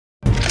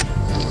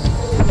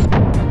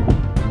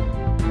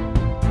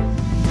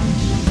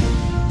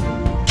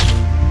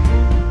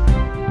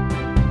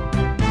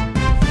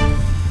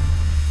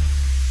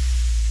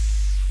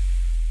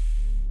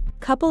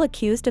couple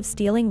accused of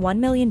stealing $1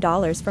 million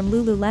from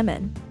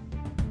Lululemon.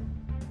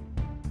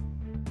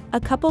 A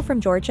couple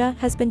from Georgia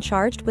has been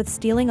charged with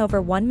stealing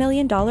over $1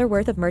 million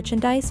worth of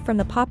merchandise from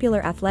the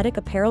popular athletic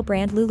apparel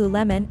brand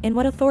Lululemon in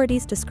what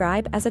authorities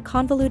describe as a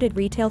convoluted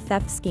retail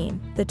theft scheme.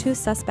 The two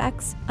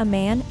suspects, a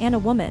man and a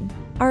woman,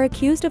 are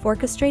accused of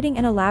orchestrating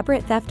an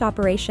elaborate theft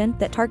operation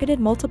that targeted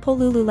multiple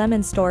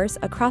Lululemon stores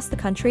across the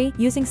country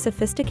using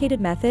sophisticated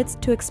methods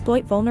to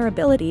exploit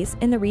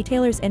vulnerabilities in the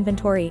retailer's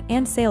inventory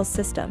and sales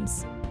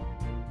systems.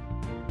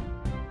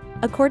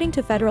 According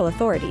to federal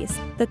authorities,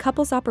 the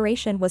couple's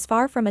operation was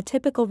far from a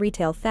typical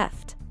retail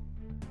theft.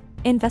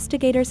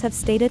 Investigators have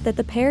stated that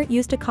the pair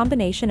used a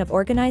combination of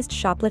organized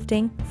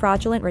shoplifting,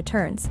 fraudulent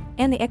returns,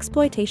 and the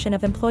exploitation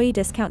of employee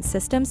discount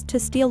systems to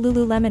steal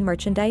Lululemon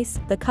merchandise.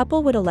 The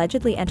couple would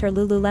allegedly enter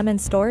Lululemon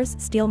stores,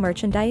 steal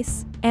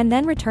merchandise, and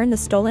then return the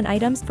stolen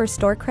items for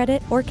store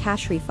credit or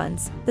cash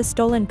refunds. The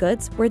stolen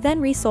goods were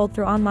then resold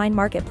through online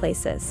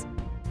marketplaces.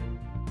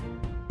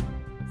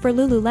 For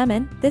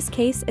Lululemon, this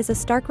case is a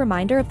stark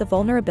reminder of the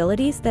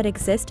vulnerabilities that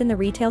exist in the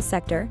retail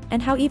sector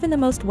and how even the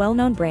most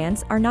well-known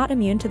brands are not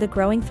immune to the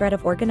growing threat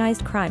of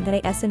organized crime.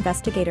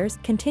 Investigators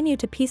continue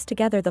to piece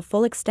together the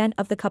full extent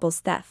of the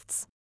couple's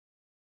thefts.